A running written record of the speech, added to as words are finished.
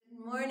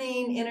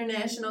morning,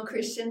 International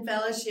Christian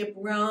Fellowship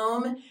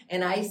Rome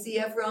and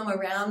ICF Rome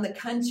around the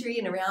country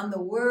and around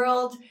the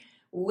world.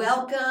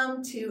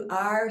 Welcome to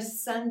our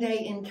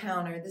Sunday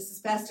encounter. This is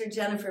Pastor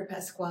Jennifer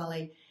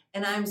Pasquale,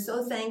 and I'm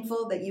so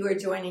thankful that you are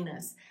joining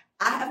us.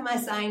 I have my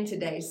sign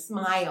today,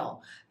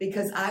 smile,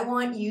 because I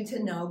want you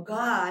to know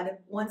God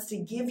wants to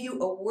give you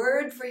a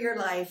word for your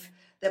life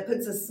that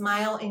puts a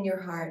smile in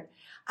your heart.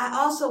 I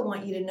also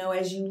want you to know,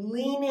 as you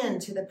lean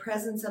into the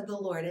presence of the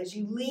Lord, as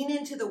you lean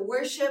into the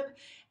worship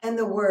and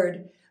the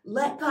word,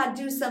 let God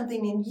do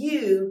something in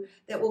you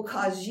that will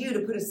cause you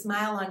to put a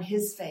smile on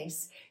his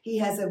face. He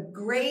has a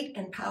great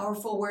and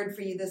powerful word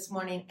for you this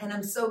morning, and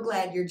I'm so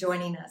glad you're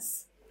joining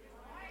us.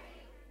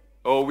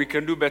 Oh, we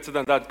can do better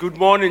than that. Good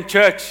morning,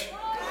 church.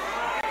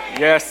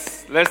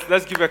 Yes,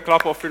 let's give a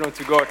clap offering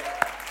unto God.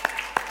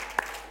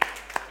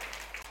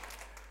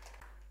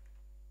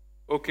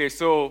 Okay,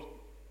 so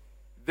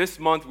this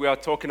month we are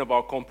talking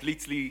about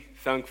completely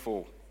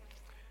thankful.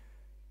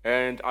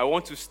 And I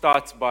want to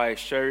start by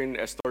sharing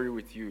a story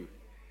with you.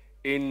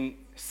 In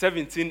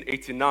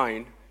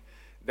 1789,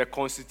 the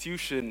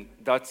Constitution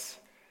that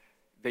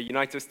the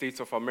United States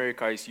of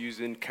America is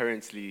using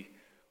currently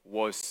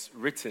was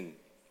written.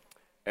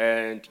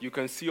 And you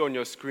can see on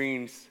your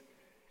screens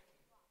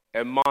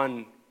a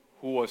man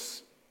who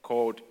was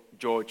called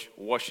George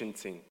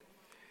Washington.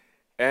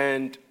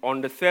 And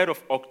on the 3rd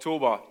of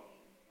October,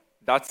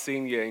 that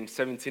same year in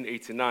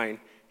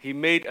 1789, he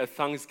made a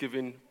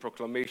Thanksgiving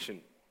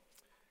proclamation.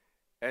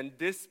 And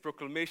this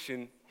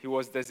proclamation, he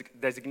was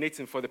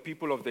designating for the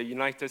people of the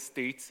United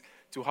States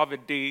to have a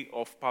day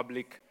of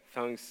public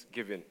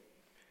thanksgiving.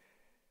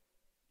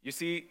 You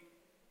see,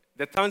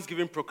 the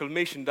Thanksgiving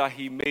proclamation that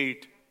he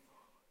made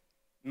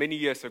many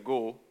years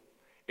ago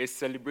is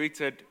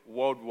celebrated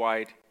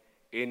worldwide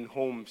in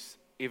homes,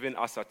 even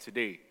as of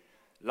today.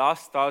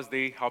 Last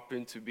Thursday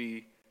happened to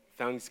be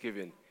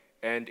Thanksgiving.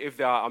 And if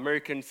there are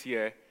Americans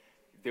here,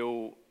 they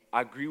will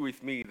agree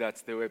with me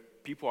that there were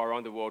people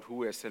around the world who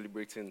were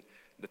celebrating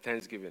the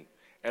Thanksgiving.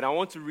 And I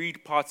want to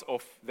read parts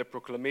of the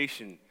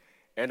proclamation.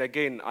 And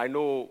again, I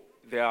know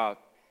there are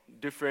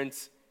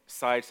different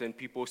sides and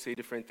people say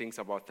different things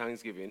about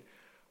Thanksgiving,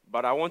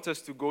 but I want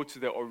us to go to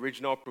the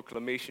original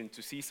proclamation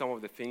to see some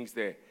of the things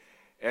there.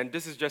 And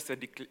this is just a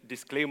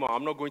disclaimer.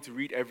 I'm not going to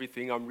read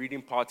everything. I'm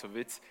reading part of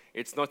it.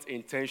 It's not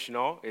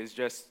intentional. It's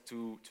just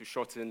to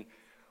shorten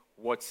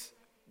what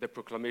the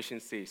proclamation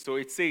says. So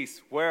it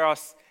says,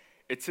 whereas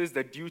it is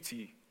the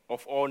duty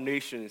of all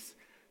nations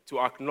to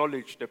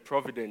acknowledge the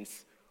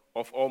providence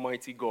of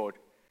Almighty God,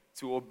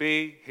 to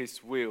obey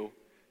his will,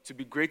 to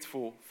be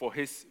grateful for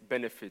his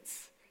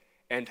benefits,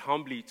 and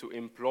humbly to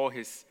implore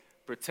his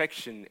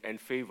protection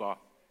and favor,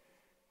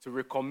 to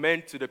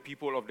recommend to the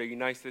people of the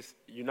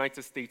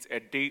United States a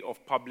day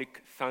of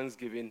public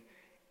thanksgiving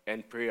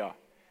and prayer,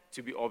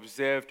 to be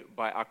observed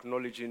by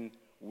acknowledging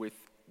with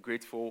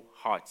grateful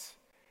hearts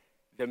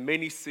the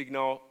many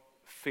signal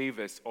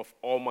favors of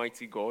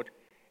Almighty God,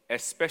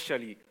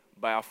 especially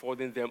by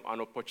affording them an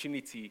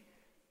opportunity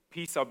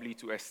peaceably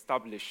to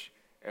establish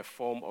a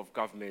form of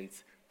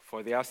government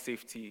for their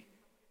safety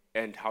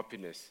and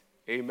happiness.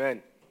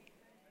 Amen.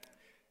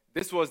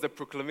 This was the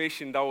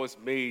proclamation that was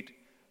made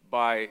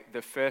by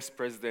the first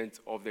president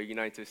of the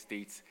United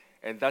States,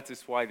 and that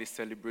is why they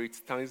celebrate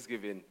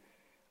Thanksgiving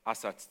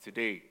as at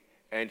today.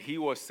 And he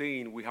was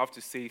saying we have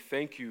to say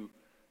thank you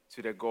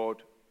to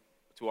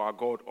our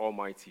God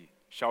Almighty.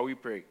 Shall we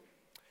pray?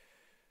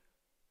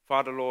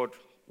 Father, Lord,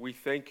 we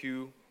thank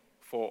you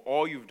for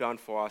all you've done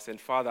for us. And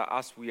Father,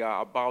 as we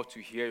are about to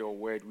hear your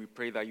word, we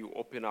pray that you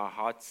open our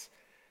hearts,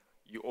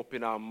 you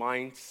open our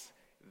minds,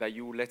 that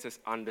you will let us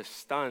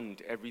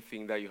understand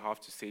everything that you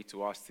have to say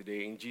to us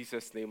today. In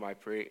Jesus' name I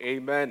pray.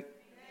 Amen. Amen.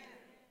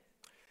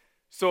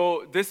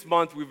 So this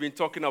month we've been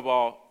talking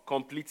about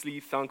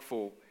completely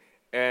thankful.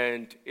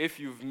 And if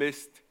you've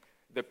missed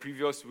the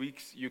previous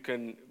weeks, you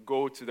can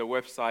go to the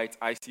website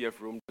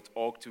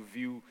icfrome.org to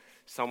view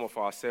some of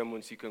our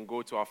sermons. You can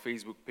go to our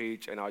Facebook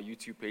page and our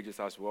YouTube pages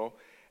as well.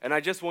 And I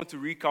just want to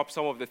recap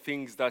some of the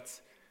things that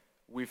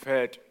we've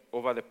heard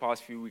over the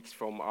past few weeks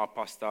from our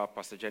pastor,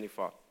 Pastor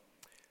Jennifer.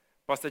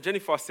 Pastor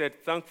Jennifer said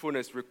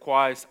thankfulness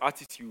requires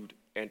attitude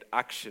and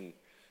action.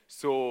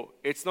 So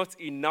it's not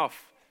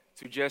enough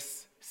to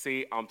just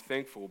say I'm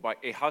thankful, but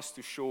it has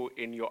to show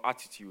in your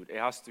attitude. It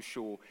has to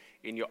show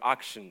in your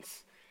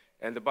actions.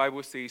 And the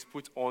Bible says,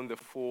 put on the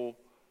full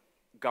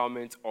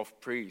garment of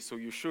praise. So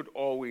you should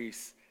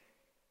always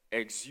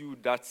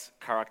exude that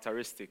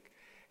characteristic.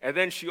 And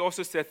then she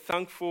also said,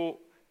 thankful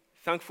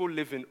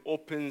living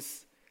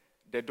opens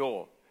the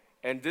door.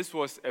 And this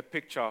was a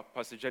picture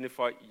Pastor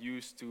Jennifer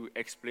used to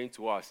explain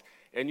to us.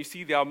 And you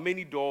see, there are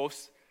many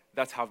doors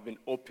that have been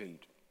opened.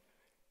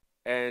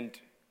 And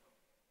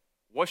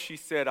what she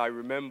said, I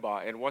remember,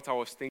 and what I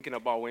was thinking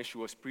about when she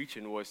was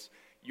preaching was,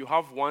 you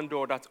have one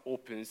door that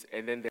opens,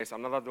 and then there's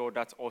another door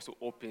that also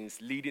opens,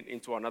 leading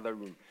into another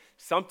room.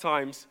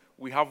 Sometimes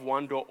we have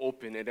one door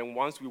open, and then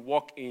once we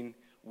walk in,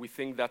 we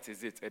think that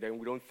is it, and then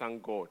we don't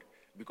thank God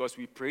because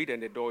we prayed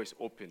and the door is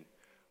open.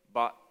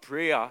 But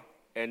prayer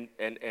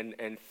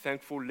and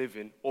thankful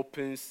living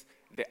opens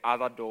the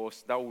other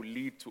doors that will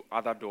lead to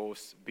other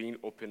doors being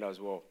opened as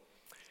well.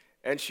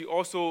 And she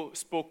also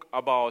spoke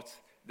about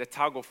the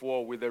tug of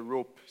war with the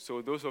rope.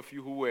 So those of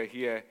you who were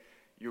here,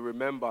 you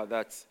remember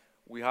that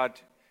we had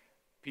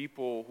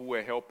people who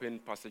were helping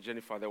Pastor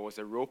Jennifer. There was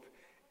a rope,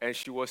 and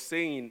she was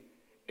saying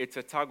it's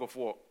a tug of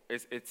war.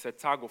 It's a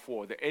tug of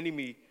war. The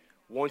enemy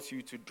wants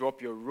you to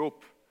drop your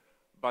rope,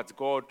 but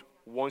God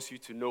wants you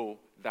to know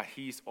that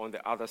he's on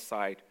the other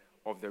side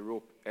of the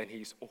rope, and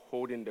he's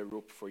holding the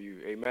rope for you.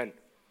 Amen.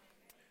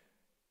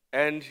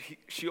 And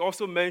she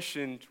also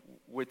mentioned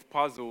with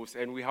puzzles,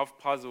 and we have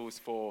puzzles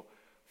for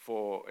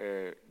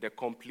the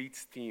complete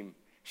theme.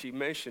 She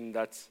mentioned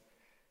that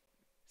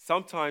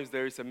sometimes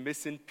there is a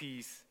missing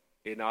piece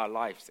in our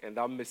lives, and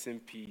that missing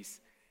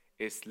piece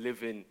is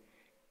living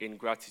in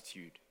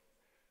gratitude.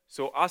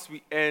 So as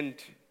we end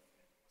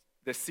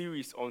the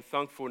series on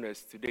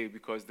thankfulness today,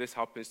 because this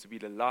happens to be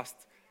the last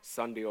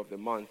Sunday of the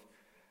month,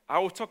 I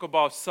will talk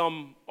about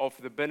some of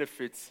the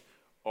benefits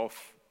of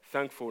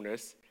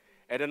thankfulness,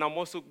 and then I'm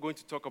also going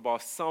to talk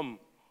about some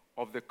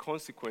of the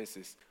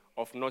consequences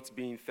of not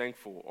being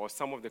thankful, or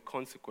some of the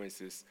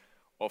consequences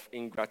of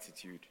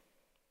ingratitude.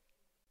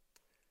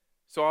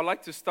 So I'd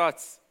like to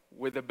start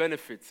with the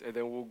benefits, and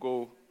then we'll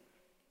go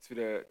to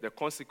the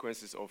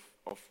consequences of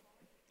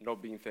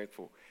not being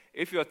thankful.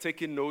 If you are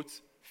taking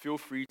notes, feel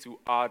free to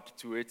add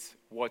to it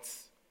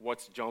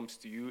what jumps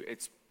to you.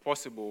 It's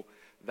possible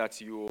that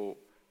you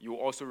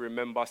also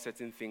remember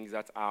certain things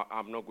that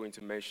I'm not going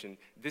to mention.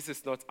 This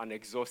is not an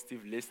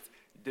exhaustive list.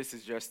 This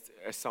is just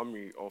a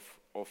summary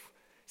of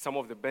some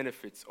of the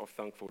benefits of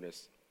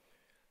thankfulness.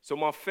 So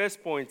my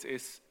first point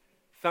is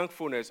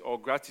thankfulness or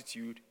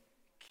gratitude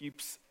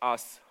keeps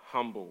us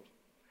humble.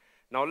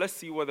 Now let's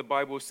see what the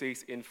Bible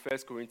says in 1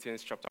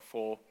 Corinthians chapter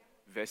 4,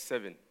 verse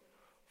 7.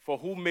 For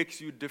who makes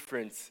you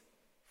different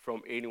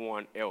from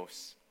anyone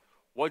else?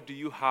 What do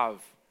you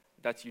have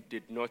that you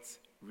did not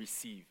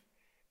receive?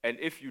 And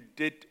if you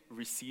did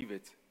receive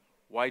it,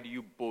 why do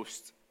you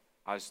boast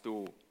as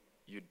though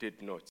you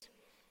did not?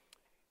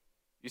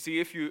 You see,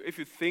 if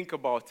you think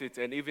about it,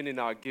 and even in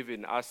our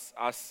giving, as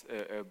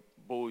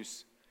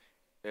Boaz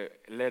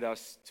led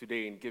us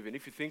today in giving,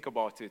 if you think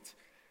about it,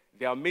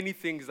 there are many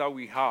things that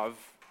we have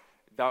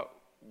that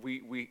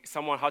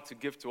someone had to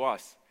give to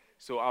us.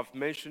 So I've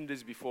mentioned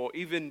this before.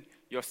 Even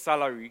your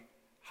salary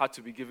had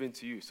to be given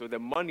to you. So the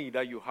money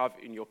that you have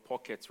in your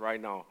pockets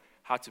right now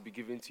had to be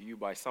given to you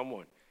by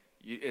someone.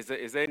 Is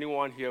there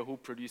anyone here who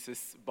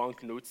produces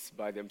banknotes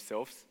by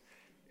themselves?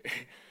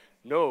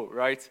 No,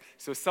 right?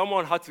 So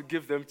someone had to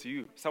give them to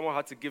you. Someone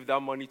had to give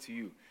that money to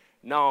you.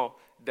 Now,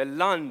 the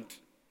land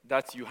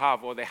that you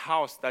have, or the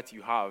house that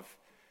you have,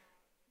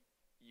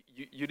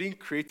 you didn't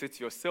create it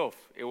yourself.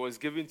 It was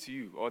given to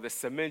you. Or the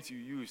cement you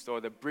used,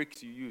 or the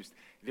bricks you used,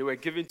 they were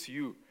given to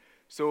you.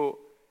 So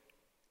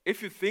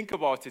if you think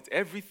about it,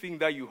 everything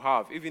that you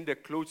have, even the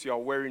clothes you are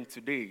wearing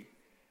today,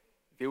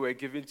 they were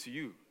given to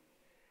you.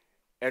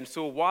 And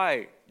so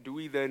why do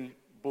we then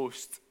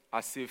boast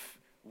as if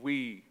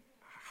we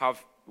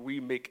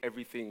make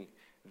everything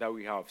that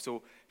we have?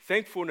 So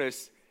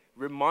thankfulness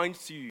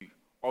reminds you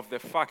of the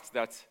fact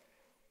that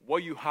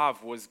what you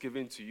have was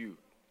given to you,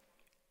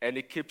 and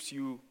it keeps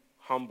you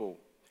humble.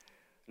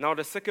 Now,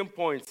 the second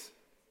point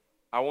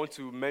I want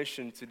to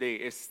mention today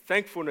is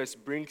thankfulness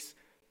brings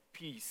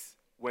peace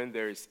when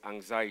there is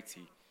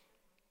anxiety.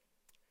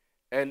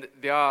 And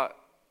there are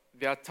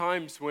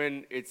times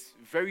when it's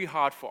very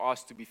hard for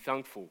us to be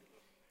thankful.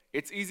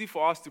 It's easy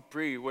for us to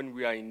pray when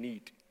we are in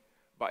need,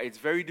 but it's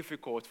very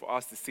difficult for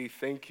us to say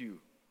thank you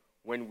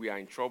when we are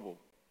in trouble.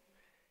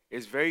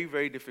 It's very,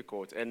 very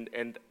difficult, and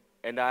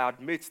I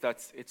admit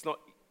that it's not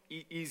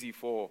easy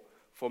for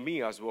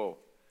me as well.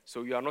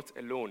 So you are not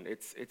alone.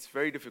 It's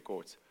very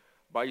difficult.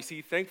 But you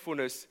see,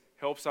 thankfulness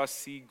helps us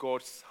see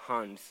God's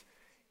hands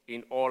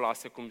in all our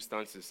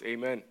circumstances.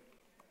 Amen.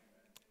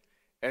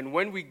 And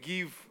when we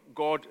give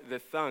God the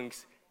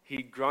thanks,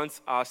 he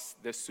grants us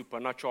the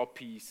supernatural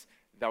peace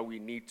that we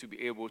need to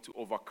be able to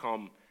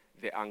overcome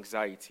the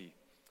anxiety.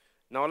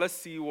 Now let's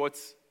see what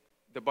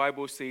the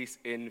Bible says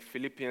in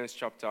Philippians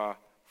chapter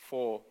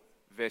 4,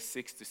 verse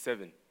 6 to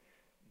 7.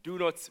 Do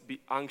not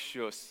be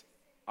anxious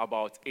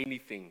about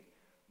anything,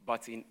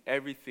 but in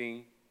every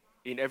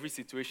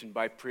situation,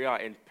 by prayer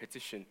and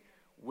petition,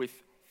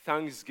 with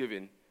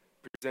thanksgiving,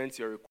 present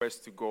your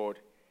request to God,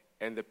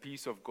 and the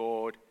peace of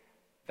God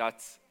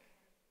that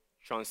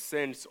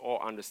transcends all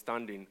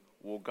understanding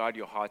will guard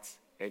your hearts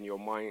and your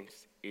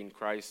minds in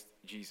Christ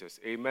Jesus.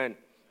 Amen.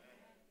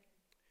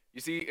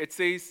 You see, it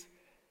says,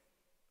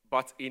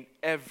 but in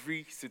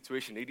every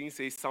situation. It didn't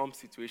say some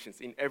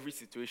situations. In every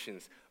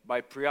situations,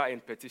 by prayer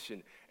and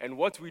petition. And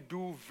what we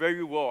do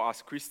very well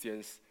as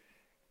Christians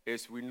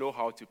is we know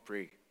how to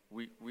pray.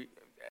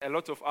 A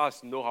lot of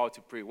us know how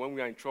to pray. When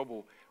we are in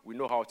trouble, we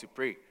know how to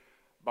pray.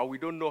 But we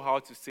don't know how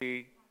to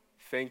say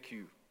thank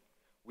you.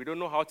 We don't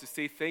know how to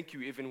say thank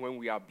you even when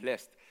we are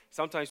blessed.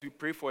 Sometimes we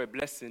pray for a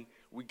blessing,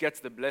 we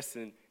get the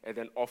blessing, and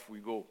then off we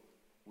go.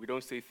 We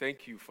don't say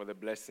thank you for the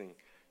blessing.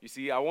 You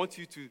see, I want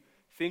you to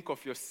think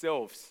of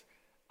yourselves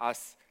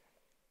as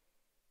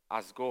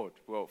God.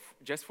 Well,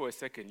 just for a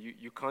second,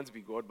 you can't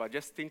be God, but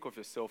just think of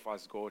yourself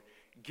as God,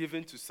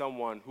 given to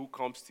someone who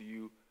comes to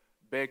you,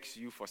 begs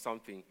you for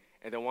something,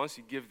 and then once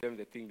you give them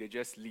the thing, they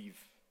just leave.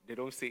 They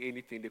don't say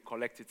anything, they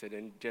collect it and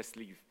then just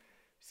leave.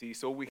 See,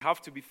 so we have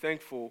to be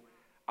thankful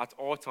at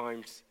all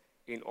times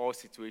in all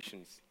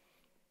situations.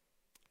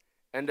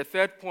 And the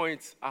third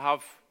point I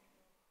have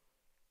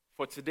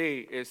for today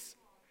is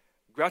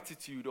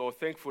gratitude or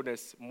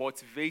thankfulness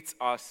motivates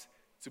us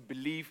to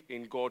believe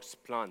in God's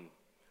plan.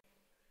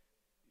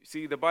 You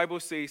see, the Bible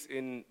says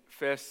in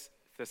 1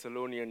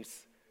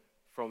 Thessalonians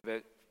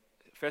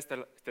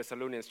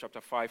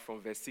chapter 5 from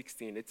verse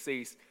 16, it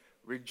says,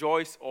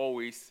 "Rejoice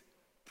always,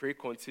 pray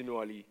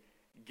continually,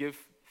 give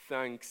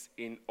thanks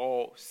in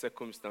all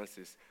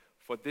circumstances,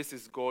 for this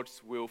is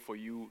God's will for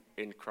you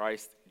in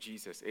Christ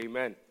Jesus."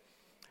 Amen.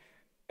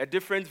 A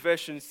different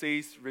version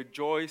says,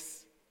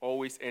 "Rejoice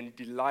always and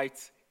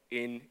delight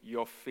in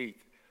your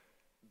faith.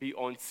 Be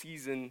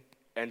unceasing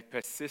and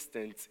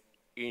persistent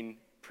in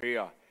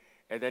prayer."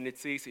 And then it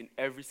says, in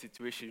every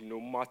situation, no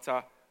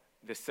matter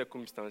the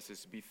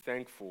circumstances, be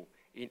thankful.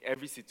 In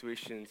every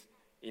situation,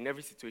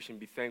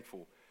 be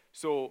thankful.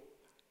 So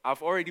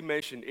I've already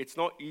mentioned it's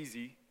not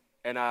easy,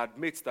 and I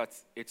admit that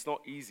it's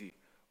not easy,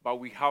 but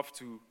we have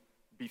to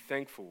be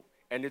thankful.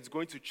 And it's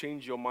going to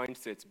change your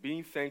mindset.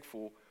 Being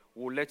thankful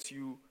will let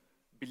you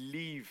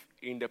believe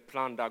in the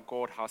plan that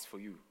God has for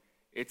you.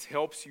 It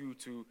helps you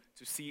to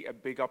see a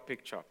bigger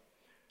picture.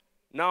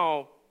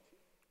 Now,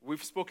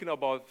 we've spoken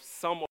about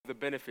some of the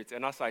benefits,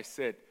 and as I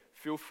said,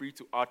 feel free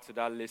to add to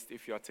that list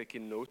if you are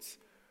taking notes.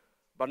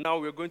 But now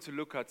we're going to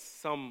look at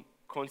some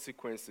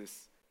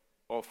consequences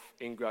of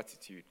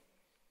ingratitude.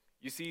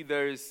 You see,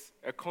 there is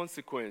a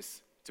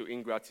consequence to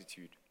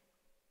ingratitude.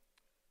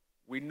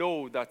 We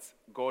know that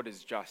God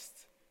is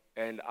just,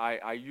 and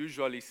I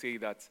usually say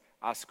that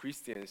as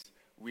Christians,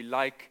 we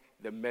like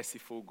the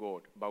merciful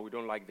God, but we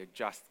don't like the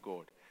just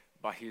God.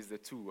 But He's the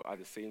two at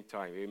the same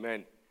time.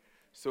 Amen.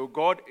 So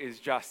God is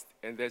just,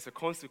 and there's a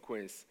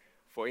consequence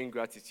for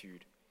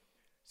ingratitude.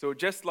 So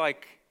just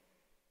like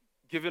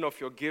giving of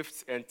your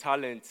gifts and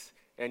talents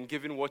and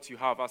giving what you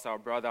have, as our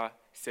brother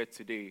said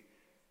today,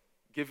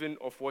 giving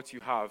of what you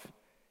have,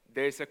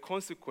 there is a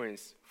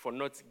consequence for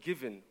not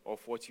giving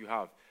of what you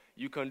have.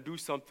 You can do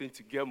something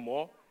to get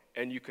more,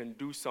 and you can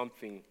do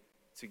something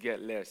to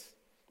get less.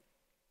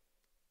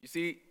 You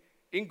see,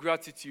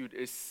 ingratitude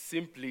is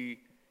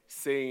simply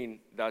saying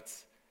that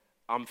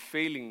I'm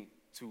failing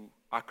to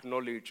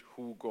acknowledge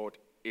who God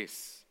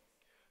is.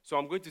 So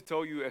I'm going to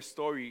tell you a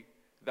story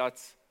that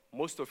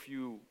most of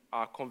you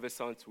are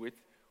conversant with,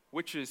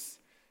 which is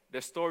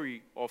the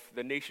story of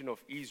the nation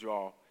of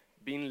Israel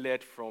being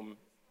led from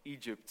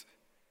Egypt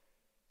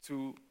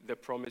to the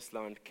promised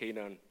land,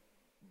 Canaan,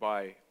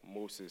 by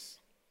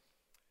Moses.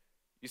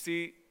 You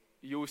see,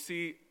 you will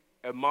see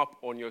a map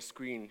on your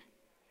screen,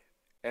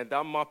 and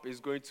that map is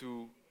going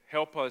to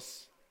help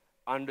us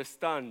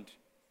understand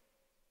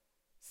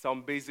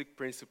some basic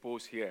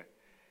principles here.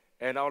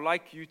 And I would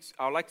like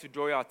to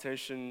draw your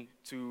attention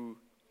to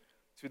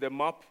the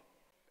map,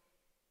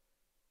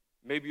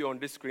 maybe on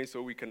this screen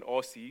so we can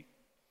all see.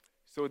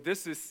 So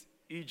this is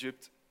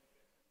Egypt,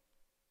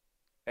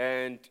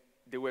 and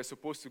they were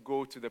supposed to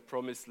go to the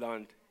promised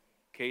land,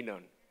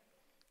 Canaan.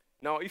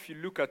 Now, if you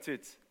look at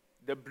it,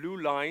 the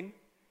blue line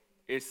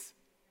is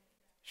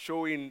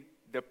showing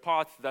the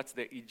path that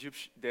the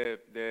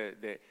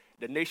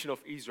nation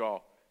of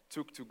Israel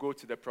took to go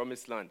to the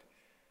promised land.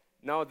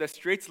 Now, the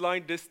straight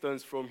line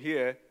distance from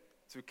here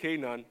to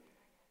Canaan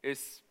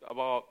is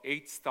about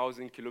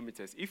 8,000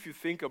 kilometers. If you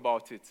think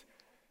about it,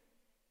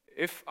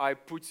 if I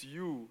put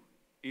you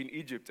in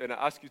Egypt and I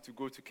ask you to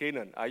go to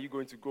Canaan, are you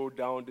going to go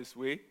down this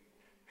way?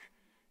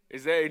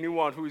 Is there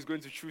anyone who is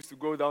going to choose to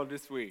go down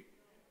this way?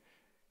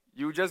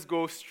 You just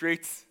go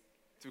straight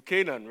to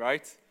Canaan,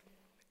 right?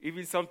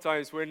 Even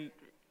sometimes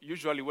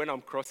usually when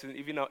I'm crossing,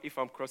 even if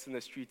I'm crossing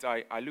the street,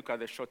 I look at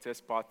the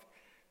shortest path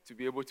to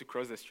be able to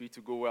cross the street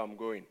to go where I'm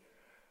going.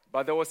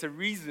 But there was a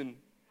reason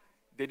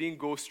they didn't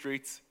go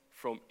straight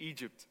from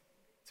Egypt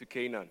to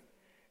Canaan.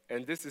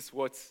 And this is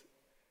what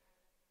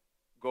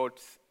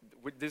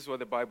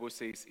the Bible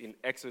says in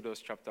Exodus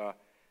chapter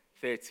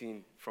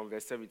 13 from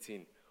verse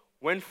 17.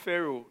 When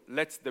Pharaoh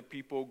let the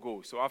people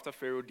go, so after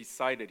Pharaoh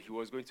decided he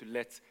was going to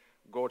let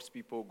God's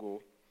people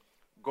go,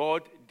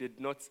 God did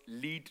not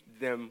lead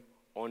them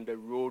on the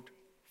road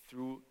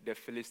through the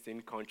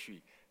Philistine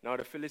country. Now,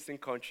 the Philistine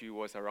country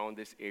was around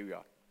this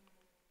area.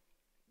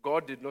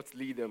 God did not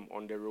lead them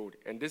on the road.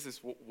 And this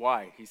is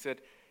why. He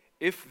said,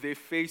 if they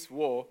face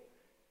war,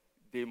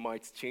 they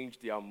might change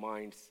their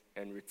minds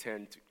and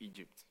return to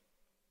Egypt.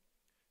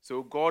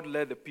 So God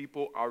led the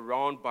people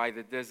around by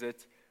the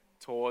desert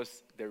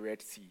towards the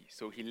Red Sea.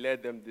 So He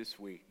led them this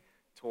way,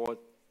 toward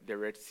the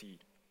Red Sea.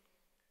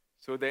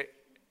 So the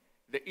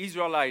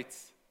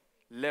Israelites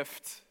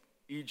left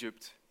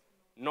Egypt,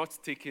 not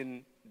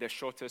taking the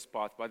shortest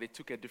path, but they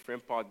took a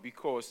different path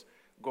because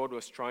God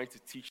was trying to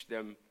teach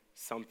them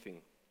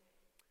something.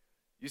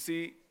 You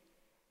see,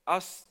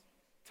 as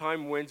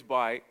time went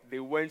by, they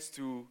went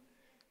to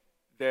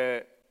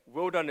the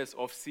wilderness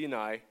of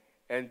Sinai,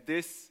 and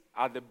this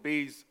at the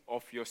base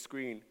of your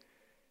screen,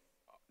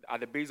 at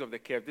the base of the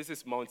curve, this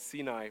is Mount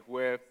Sinai,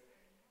 where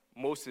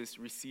Moses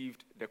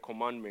received the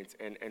commandments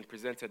and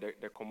presented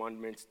the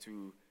commandments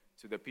to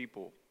the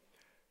people.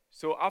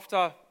 So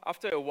after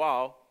a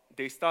while,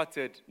 they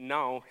started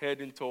now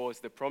heading towards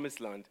the promised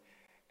land,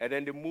 and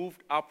then they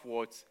moved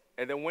upwards,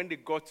 and then when they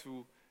got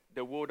to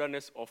the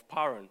wilderness of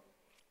Paran,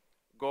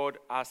 God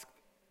asked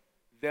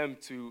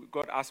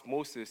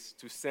Moses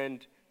to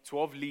send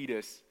 12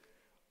 leaders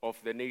of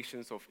the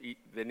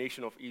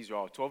nation of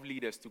Israel, 12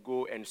 leaders to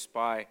go and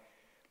spy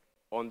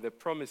on the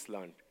promised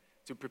land,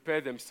 to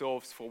prepare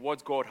themselves for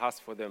what God has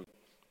for them.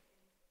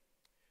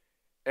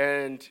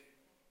 And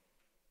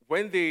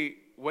when they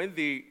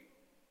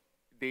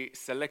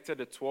selected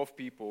the 12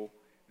 people,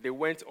 they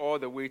went all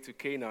the way to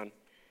Canaan,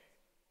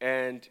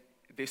 and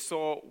they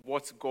saw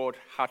what God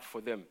had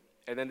for them.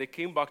 And then they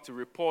came back to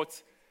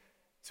report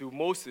to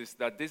Moses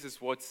that this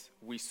is what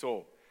we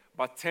saw.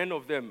 But 10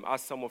 of them,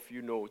 as some of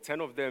you know,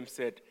 10 of them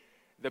said,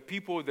 the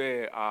people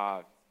there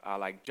are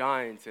like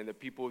giants, and the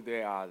people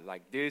there are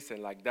like this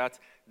and like that.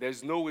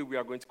 There's no way we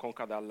are going to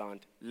conquer that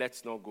land.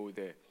 Let's not go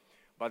there.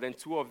 But then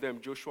 2 of them,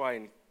 Joshua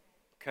and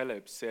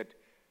Caleb, said,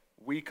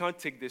 we can't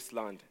take this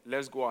land.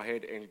 Let's go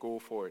ahead and go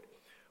for it.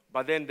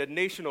 But then the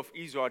nation of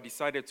Israel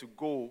decided to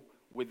go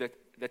with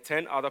the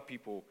 10 other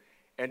people,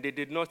 and they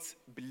did not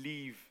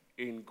believe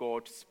in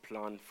God's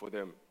plan for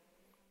them.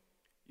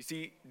 You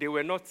see, they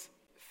were not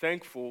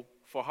thankful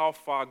for how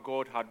far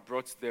God had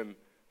brought them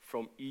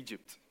from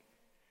Egypt.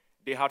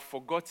 They had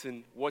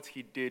forgotten what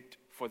he did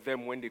for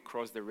them when they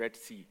crossed the Red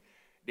Sea.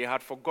 They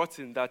had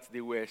forgotten that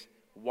they were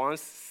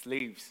once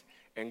slaves,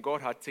 and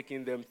God had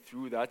taken them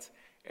through that,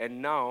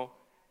 and now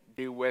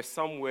they were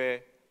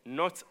somewhere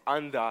not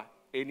under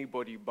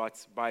anybody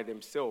but by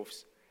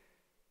themselves.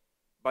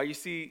 But you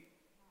see,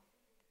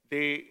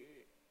 they,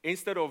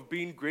 instead of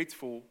being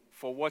grateful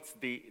for what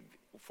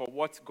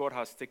God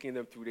has taken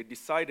them through, they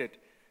decided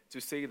to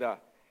say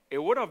that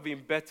it would have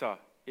been better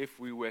if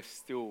we were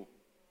still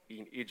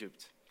in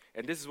Egypt.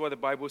 And this is what the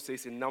Bible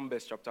says in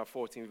Numbers chapter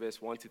 14, verse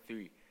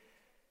 1-3.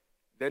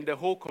 Then the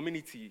whole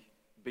community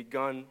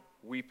began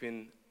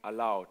weeping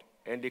aloud,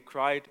 and they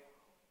cried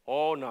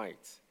all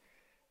night.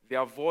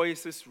 Their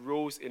voices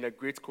rose in a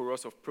great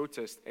chorus of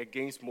protest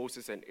against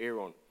Moses and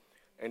Aaron.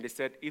 And they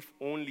said, if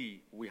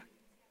only we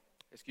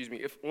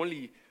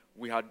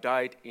had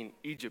died in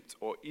Egypt,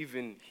 or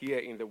even here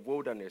in the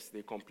wilderness,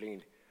 they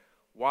complained.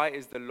 Why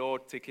is the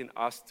Lord taking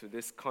us to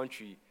this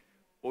country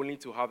only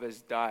to have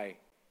us die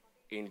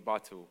in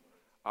battle?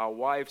 Our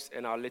wives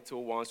and our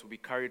little ones will be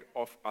carried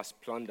off as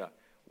plunder.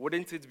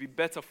 Wouldn't it be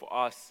better for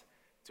us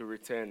to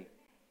return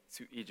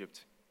to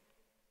Egypt?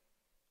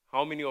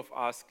 How many of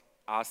us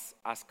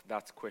ask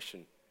that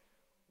question?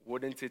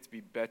 Wouldn't it be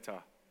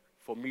better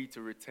for me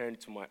to return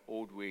to my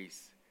old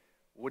ways?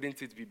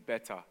 Wouldn't it be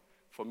better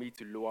for me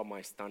to lower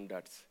my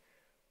standards?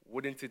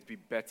 Wouldn't it be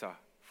better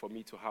for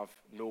me to have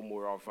no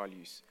moral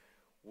values?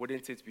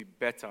 Wouldn't it be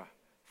better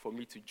for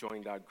me to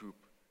join that group?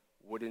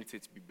 Wouldn't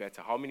it be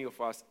better? How many of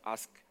us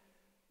ask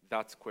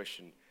that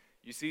question?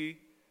 You see,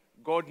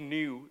 God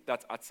knew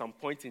that at some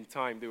point in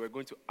time they were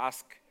going to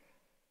ask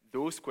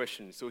those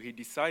questions. So he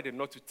decided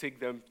not to take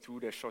them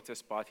through the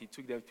shortest path. He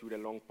took them through the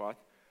long path.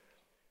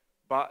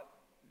 But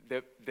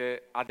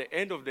at the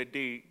end of the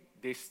day,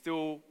 they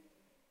still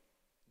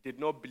did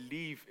not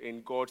believe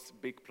in God's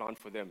big plan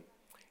for them.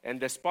 And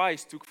the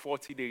spies took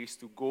 40 days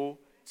to go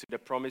to the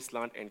promised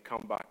land and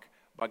come back.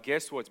 But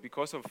guess what?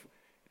 Because of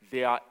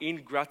their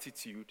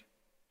ingratitude,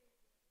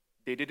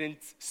 they didn't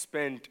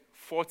spend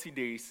 40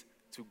 days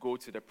to go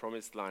to the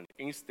promised land.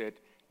 Instead,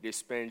 they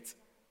spent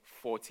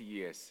 40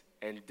 years.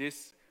 And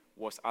this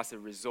was as a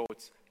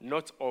result,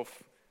 not of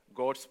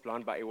God's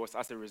plan, but it was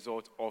as a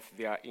result of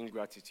their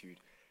ingratitude.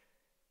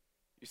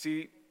 You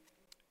see,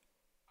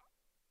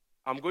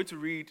 I'm going to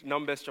read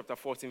Numbers chapter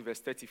 14, verse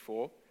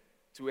 34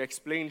 to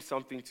explain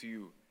something to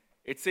you.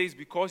 It says,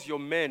 because your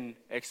men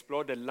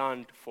explored the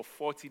land for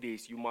 40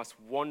 days, you must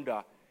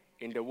wander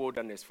in the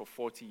wilderness for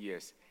 40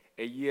 years,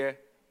 a year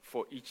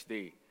for each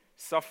day,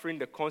 suffering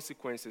the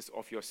consequences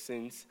of your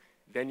sins.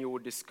 Then you will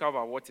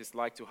discover what it's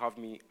like to have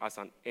me as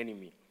an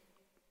enemy.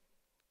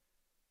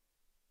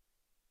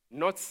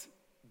 Not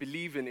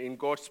believing in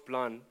God's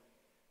plan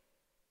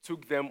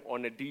took them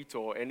on a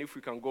detour, and if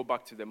we can go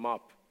back to the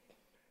map,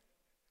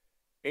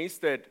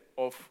 instead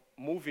of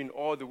moving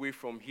all the way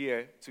from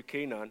here to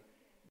Canaan,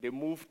 they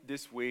moved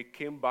this way,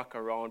 came back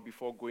around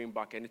before going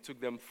back, and it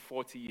took them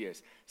 40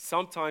 years.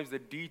 Sometimes the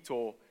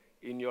detour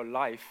in your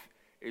life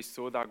is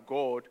so that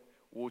God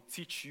will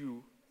teach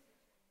you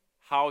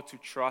how to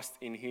trust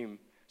in him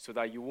so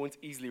that you won't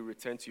easily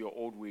return to your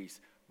old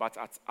ways. But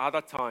at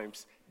other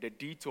times, the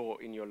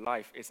detour in your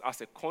life is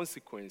as a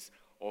consequence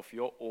of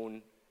your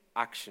own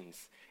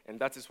actions. And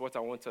that is what I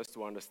want us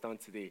to understand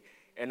today.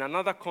 And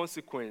another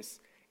consequence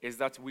is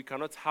that we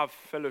cannot have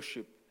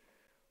fellowship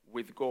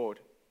with God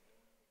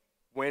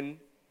when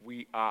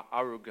we are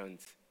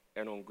arrogant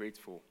and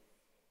ungrateful.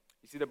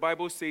 You see, the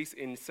Bible says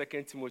in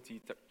 2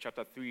 Timothy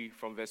chapter 3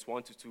 from verse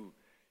 1 to 2,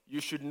 you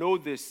should know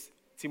this,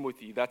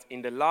 Timothy, that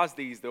in the last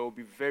days there will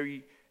be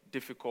very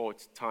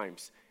difficult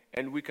times.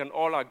 And we can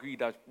all agree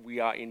that we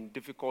are in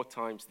difficult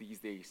times these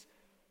days.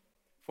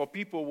 For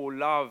people will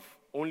love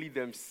only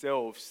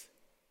themselves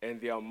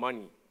and their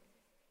money.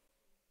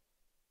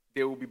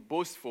 They will be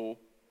boastful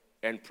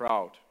and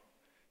proud,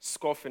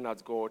 scoffing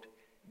at God,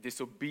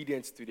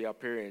 disobedient to their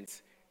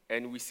parents.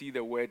 And we see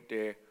the word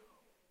there,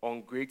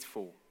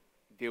 ungrateful.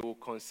 They will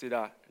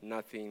consider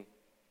nothing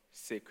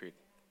sacred.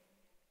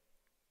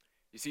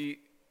 You see,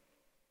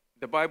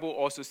 the Bible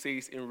also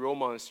says in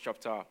Romans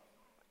chapter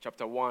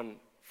 1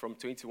 from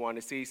 21,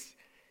 it says,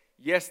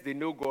 yes, they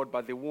know God,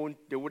 but they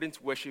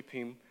wouldn't worship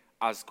him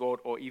as God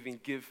or even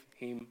give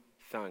him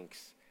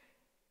thanks.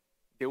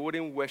 They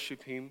wouldn't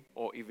worship him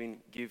or even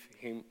give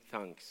him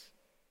thanks.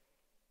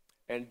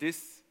 And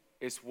this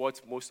is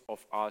what most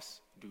of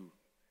us do.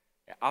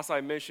 As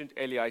I mentioned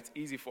earlier, it's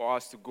easy for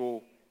us to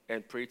go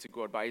and pray to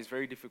God, but it's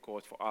very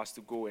difficult for us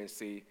to go and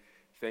say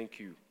thank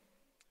you.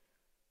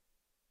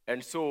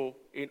 And so,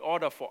 in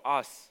order for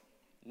us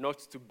not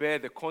to bear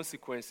the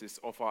consequences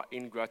of our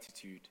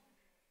ingratitude,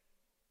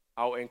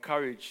 I'll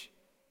encourage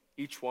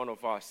each one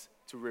of us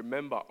to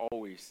remember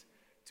always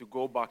to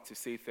go back to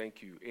say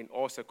thank you in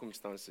all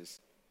circumstances.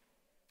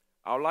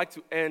 I would like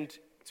to end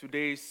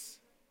today's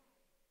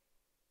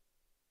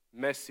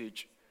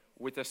message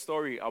with a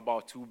story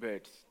about two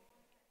birds.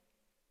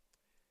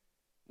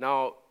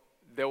 Now,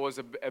 there was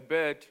a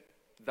bird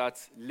that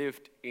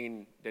lived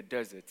in the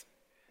desert.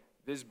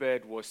 This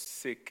bird was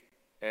sick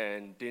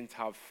and didn't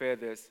have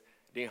feathers,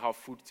 didn't have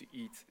food to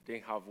eat,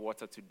 didn't have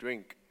water to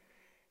drink.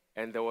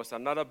 And there was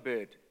another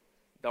bird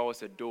that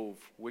was a dove,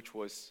 which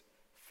was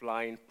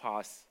flying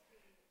past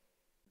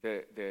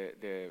the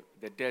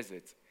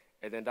desert.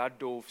 And then that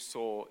dove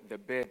saw the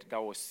bird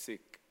that was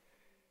sick.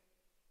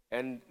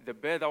 And the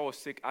bird that was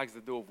sick asked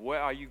the dove,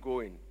 where are you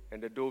going?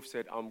 And the dove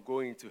said, I'm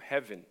going to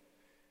heaven.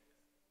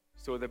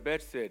 So the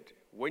bird said,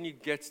 when you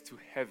get to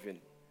heaven,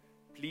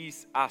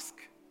 please ask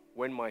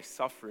when my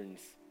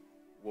sufferings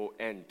will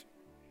end.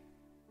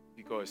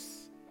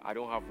 Because I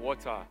don't have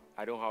water,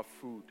 I don't have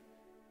food,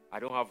 I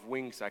don't have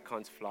wings, I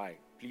can't fly.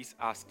 Please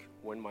ask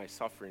when my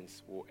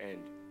sufferings will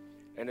end.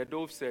 And the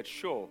dove said,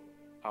 sure,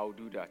 I'll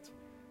do that.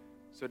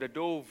 So the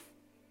dove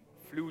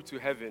flew to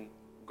heaven,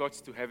 got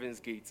to heaven's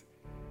gate,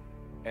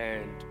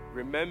 and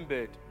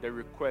remembered the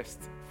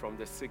request from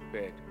the sick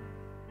bird,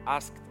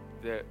 asked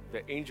the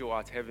angel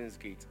at heaven's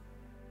gate.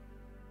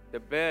 The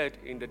bird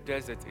in the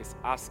desert is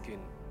asking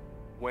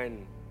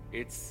when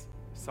its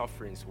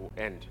sufferings will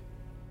end.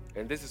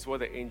 And this is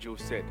what the angel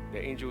said.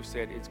 The angel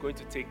said it's going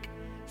to take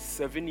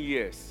 7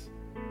 years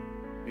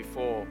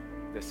before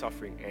the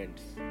suffering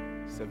ends.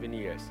 7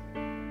 years.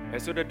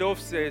 And so the dove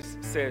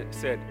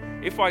said,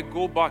 if I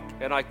go back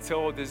and I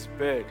tell this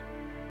bird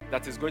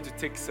that it's going to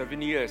take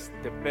 7 years,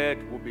 the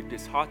bird will be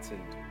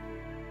disheartened.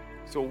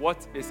 So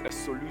what is a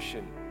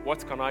solution?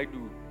 What can I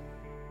do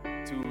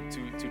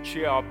to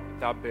cheer up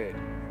that bird?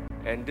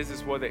 And this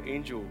is what the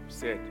angel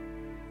said.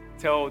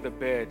 Tell the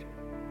bird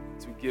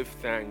to give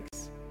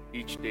thanks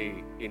each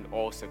day in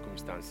all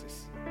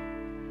circumstances.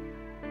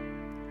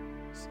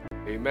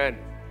 Amen.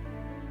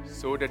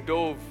 So the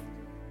dove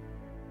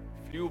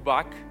flew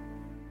back,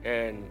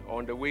 and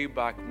on the way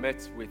back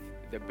met with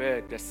the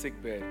bird, the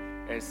sick bird,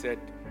 and said,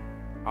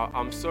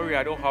 I'm sorry,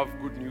 I don't have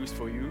good news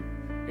for you.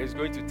 It's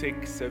going to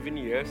take 7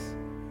 years,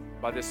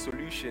 but the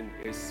solution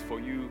is for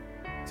you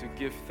to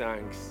give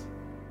thanks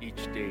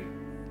each day.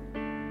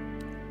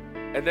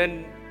 And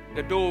then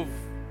the dove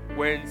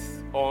went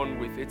on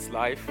with its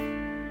life,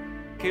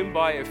 came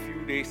by a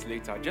few days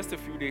later, just a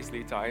few days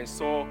later, and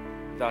saw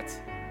that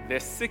the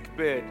sick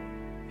bird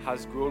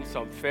has grown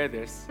some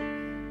feathers.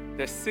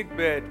 The sick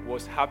bird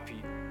was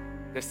happy.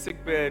 The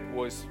sick bird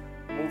was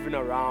moving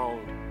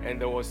around, and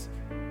there was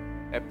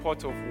a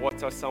pot of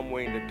water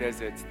somewhere in the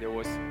desert. There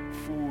was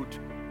food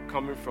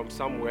coming from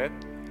somewhere.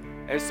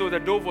 And so the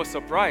dove was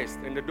surprised,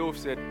 and the dove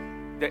said,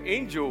 the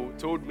angel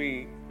told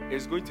me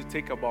it's going to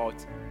take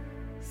about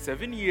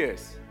 7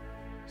 years.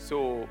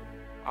 So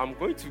I'm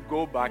going to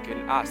go back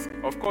and ask.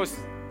 Of course,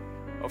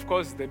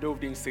 the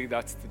dove didn't say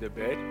that to the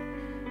bird,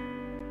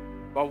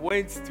 but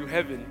went to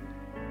heaven.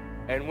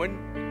 And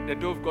when the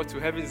dove got to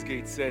heaven's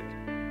gate, said,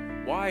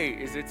 why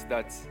is it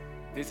that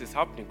this is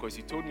happening? Because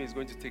you told me it's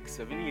going to take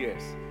 7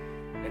 years.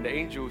 And the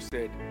angel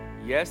said,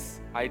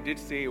 yes, I did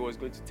say it was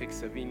going to take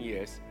 7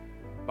 years,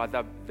 but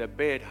that the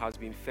bird has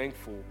been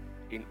thankful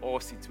in all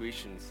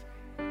situations.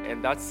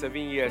 And that 7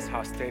 years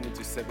has turned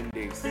into 7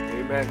 days.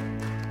 Amen.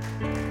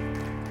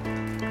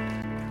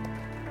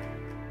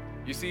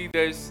 You see,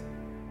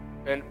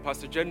 and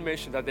Pastor Jen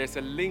mentioned that there's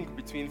a link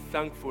between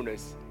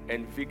thankfulness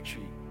and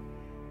victory.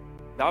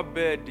 That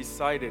bird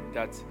decided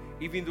that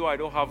even though I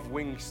don't have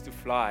wings to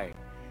fly,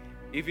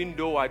 even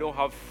though I don't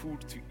have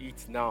food to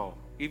eat now,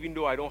 even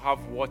though I don't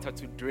have water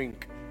to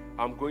drink,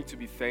 I'm going to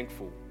be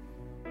thankful.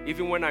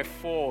 Even when I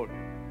fall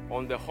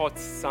on the hot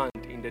sand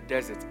in the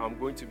desert, I'm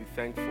going to be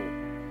thankful.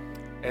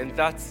 And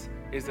that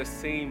is the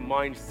same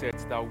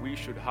mindset that we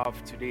should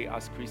have today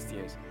as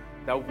Christians,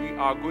 that we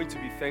are going to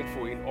be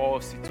thankful in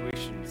all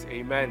situations.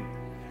 Amen.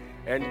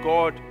 And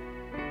God,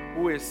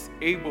 who is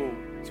able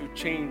to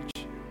change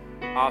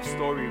our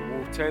story,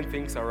 will turn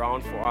things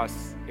around for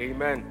us.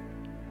 Amen.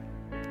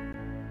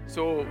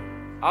 So,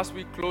 as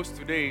we close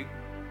today,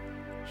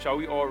 shall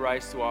we all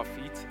rise to our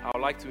feet? I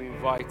would like to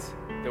invite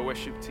the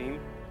worship team.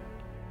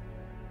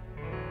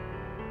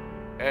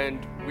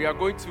 And we are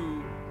going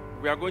to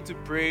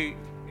pray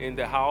in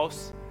the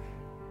house.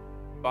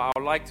 But I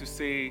would like to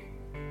say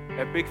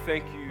a big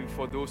thank you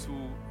for those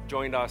who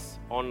joined us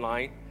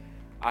online.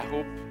 I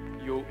hope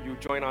you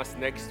join us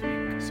next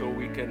week so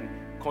we can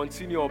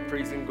continue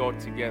praising God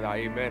together.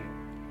 Amen.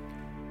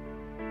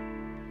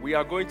 We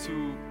are going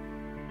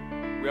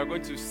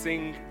to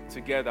sing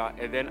together,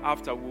 and then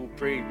after we'll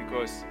pray,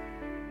 because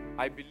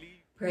I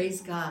believe...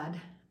 Praise God.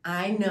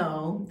 I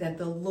know that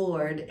the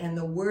Lord and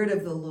the word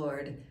of the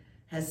Lord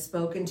has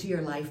spoken to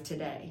your life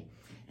today.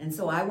 And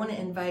so I want to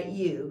invite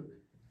you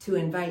to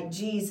invite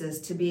Jesus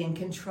to be in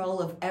control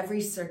of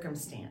every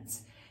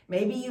circumstance.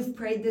 Maybe you've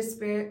prayed this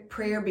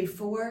prayer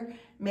before.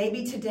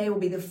 Maybe today will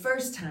be the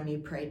first time you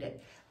prayed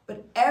it.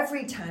 But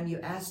every time you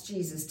ask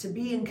Jesus to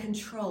be in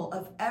control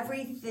of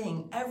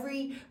everything,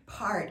 every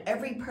part,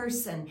 every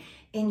person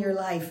in your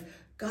life,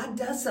 God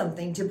does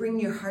something to bring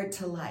your heart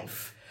to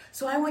life.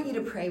 So I want you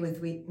to pray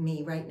with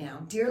me right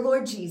now. Dear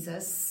Lord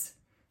Jesus,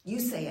 you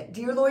say it.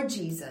 Dear Lord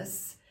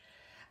Jesus,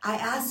 I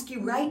ask you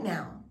right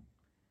now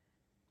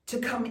to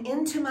come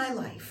into my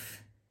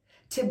life,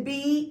 to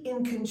be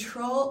in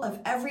control of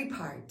every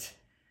part.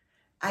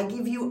 I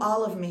give you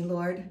all of me,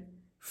 Lord.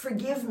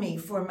 Forgive me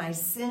for my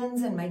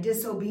sins and my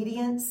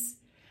disobedience,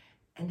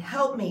 and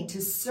help me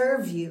to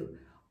serve you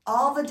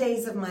all the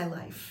days of my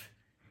life.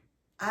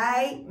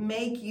 I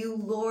make you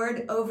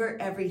Lord over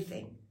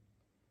everything.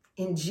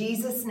 In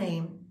Jesus'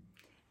 name,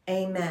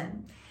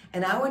 amen.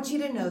 And I want you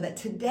to know that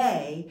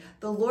today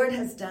the Lord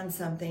has done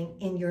something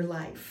in your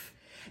life.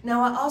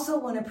 Now, I also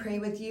want to pray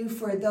with you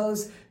for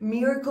those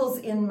miracles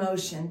in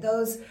motion,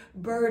 those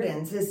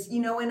burdens. As you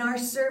know, in our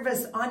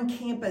service on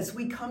campus,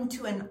 we come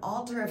to an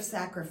altar of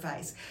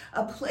sacrifice,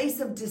 a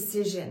place of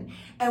decision.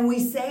 And we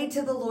say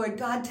to the Lord,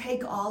 God,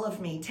 take all of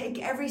me.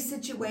 Take every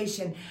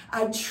situation.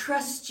 I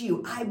trust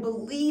you. I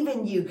believe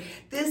in you.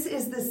 This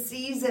is the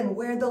season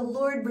where the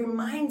Lord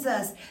reminds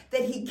us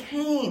that he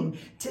came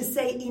to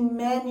say,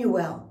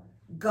 Emmanuel,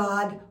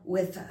 God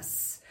with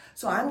us.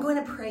 So I'm going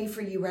to pray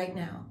for you right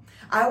now.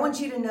 I want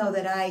you to know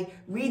that I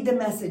read the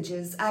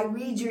messages, I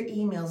read your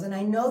emails, and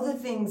I know the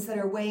things that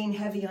are weighing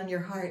heavy on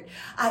your heart.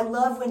 I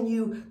love when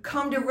you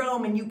come to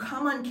Rome and you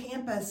come on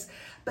campus,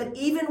 but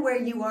even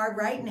where you are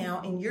right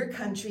now in your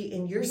country,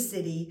 in your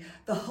city,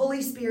 the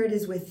Holy Spirit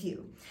is with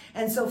you.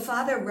 And so,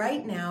 Father,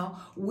 right now,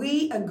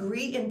 we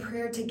agree in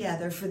prayer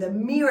together for the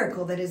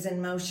miracle that is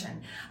in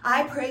motion.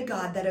 I pray,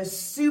 God, that a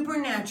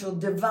supernatural,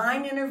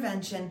 divine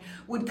intervention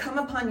would come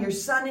upon your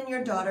son and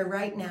your daughter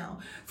right now.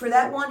 For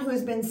that one who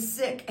has been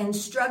sick and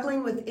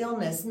struggling with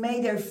illness,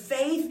 may their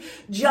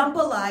faith jump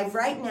alive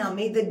right now.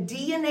 May the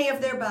DNA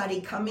of their body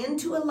come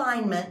into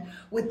alignment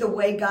with the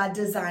way God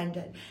designed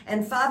it.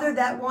 And Father,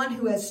 that one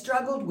who has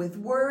struggled with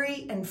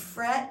worry and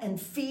fret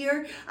and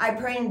fear, I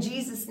pray in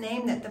Jesus'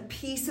 name that the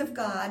peace of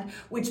God,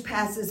 which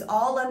passes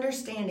all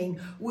understanding,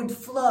 would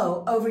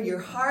flow over your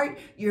heart,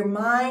 your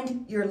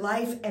mind, your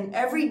life, and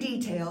every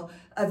detail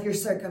of your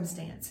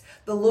circumstance.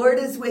 The Lord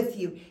is with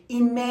you.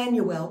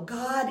 Emmanuel,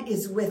 God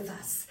is with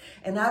us.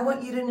 And I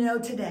want you to know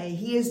today,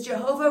 he is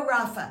Jehovah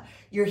Rapha,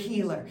 your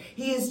healer.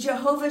 He is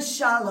Jehovah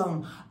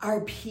Shalom,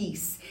 our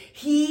peace.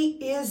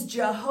 He is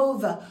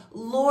Jehovah,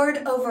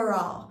 Lord over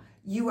all.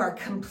 You are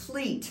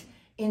complete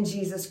in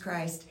Jesus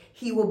Christ.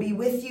 He will be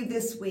with you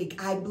this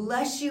week. I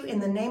bless you in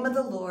the name of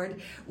the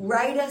Lord.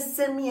 Write us,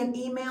 send me an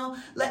email.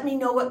 Let me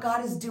know what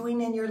God is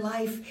doing in your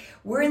life.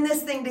 We're in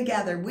this thing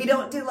together. We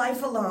don't do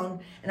life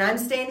alone. And I'm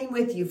standing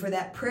with you for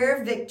that prayer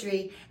of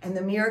victory and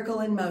the miracle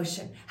in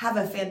motion. Have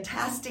a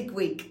fantastic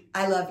week.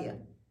 I love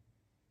you.